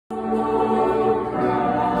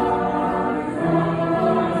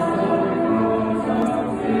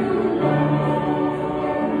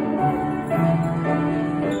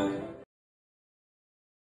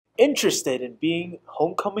Interested in being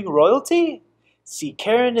homecoming royalty? See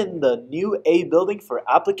Karen in the new A building for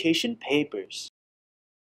application papers.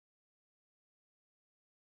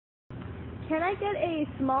 Can I get a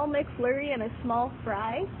small McFlurry and a small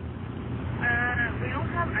fry? We don't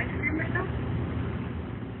have ice cream right now.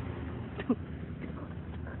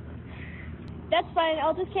 That's fine.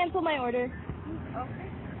 I'll just cancel my order. Okay.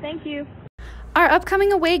 Thank you. Our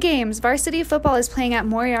upcoming away games. Varsity football is playing at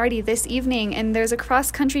Moriarty this evening, and there's a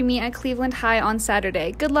cross-country meet at Cleveland High on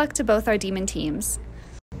Saturday. Good luck to both our Demon teams.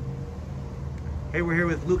 Hey, we're here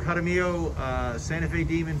with Luke Jaramillo, Santa Fe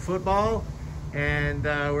Demon football, and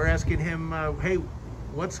we're asking him, hey,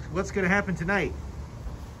 what's going to happen tonight?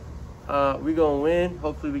 We're going to win.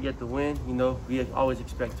 Hopefully we get the win. You know, we always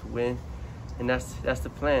expect to win, and that's the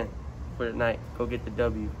plan for tonight. Go get the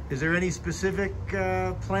W. Is there any specific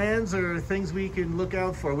plans or things we can look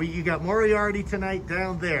out for? You got Moriarty tonight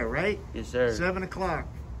down there, right? Yes, sir. 7 o'clock.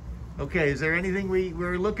 Okay, is there anything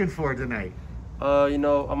we're looking for tonight? You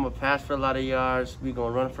know, I'm going to pass for a lot of yards. We're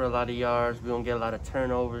going to run for a lot of yards. We're going to get a lot of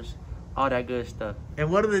turnovers, all that good stuff.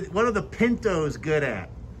 And what are the Pintos good at?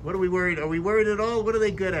 What are we worried? Are we worried at all? What are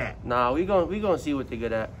they good at? Nah, we gonna see what they're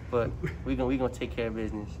good at, but we gonna take care of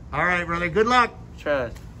business. All right, brother. Good luck.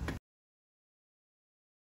 Trust.